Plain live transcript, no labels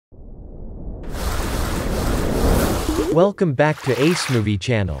Welcome back to AceMovi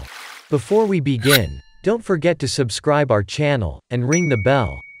channel. Before we begin, don't forget to subscribe our channel and ring the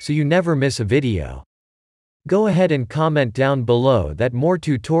bell so you never miss a video. Go ahead and comment down below that more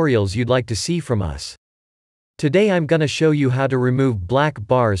tutorials you'd like to see from us. Today I'm gonna show you how to remove black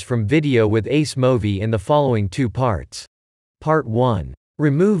bars from video with AceMovi in the following two parts. Part 1.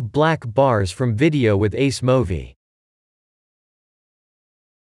 Remove black bars from video with AceMovi.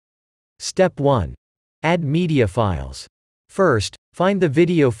 Step 1. Add media files. First, find the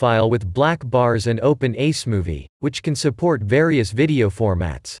video file with black bars and open AceMovi, which can support various video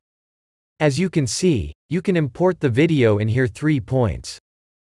formats. As you can see, you can import the video in here 3 points.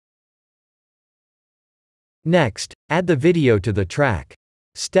 Next, add the video to the track.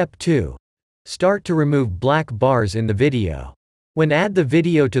 Step 2. Start to remove black bars in the video. When add the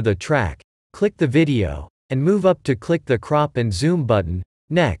video to the track, click the video, and move up to click the crop and zoom button.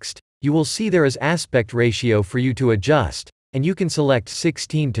 Next, you will see there is aspect ratio for you to adjust, and you can select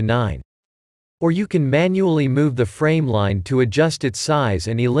 16:9. Or you can manually move the frame line to adjust its size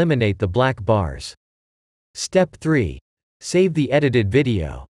and eliminate the black bars. Step 3. Save the edited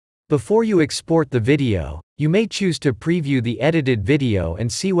video. Before you export the video, you may choose to preview the edited video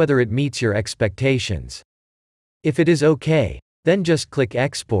and see whether it meets your expectations. If it is okay, then just click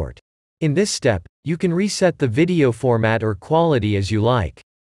export. In this step, you can reset the video format or quality as you like.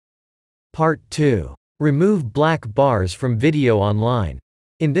 Part 2. Remove black bars from video online.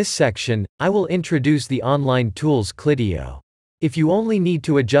 In this section, I will introduce the online tools Clidio. If you only need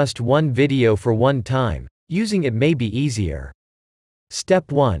to adjust one video for one time, using it may be easier.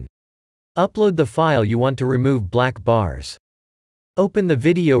 Step 1. Upload the file you want to remove black bars. Open the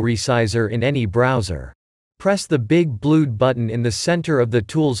video resizer in any browser. Press the big blue button in the center of the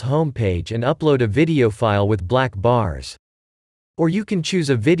tool's homepage and upload a video file with black bars. Or you can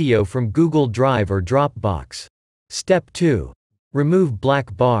choose a video from Google Drive or Dropbox. Step 2. Remove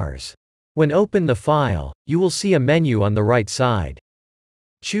black bars. When open the file, you will see a menu on the right side.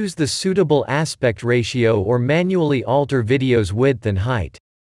 Choose the suitable aspect ratio or manually alter video's width and height.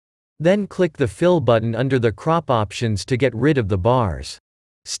 Then click the fill button under the crop options to get rid of the bars.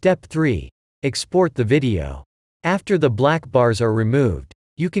 Step 3. Export the video. After the black bars are removed,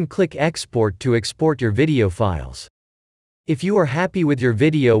 you can click export to export your video files. If you are happy with your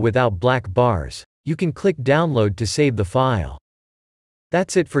video without black bars, you can click download to save the file.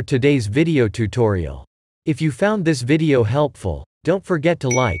 That's it for today's video tutorial. If you found this video helpful, don't forget to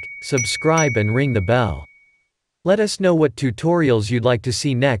like, subscribe and ring the bell. Let us know what tutorials you'd like to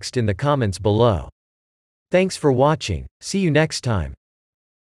see next in the comments below. Thanks for watching, see you next time.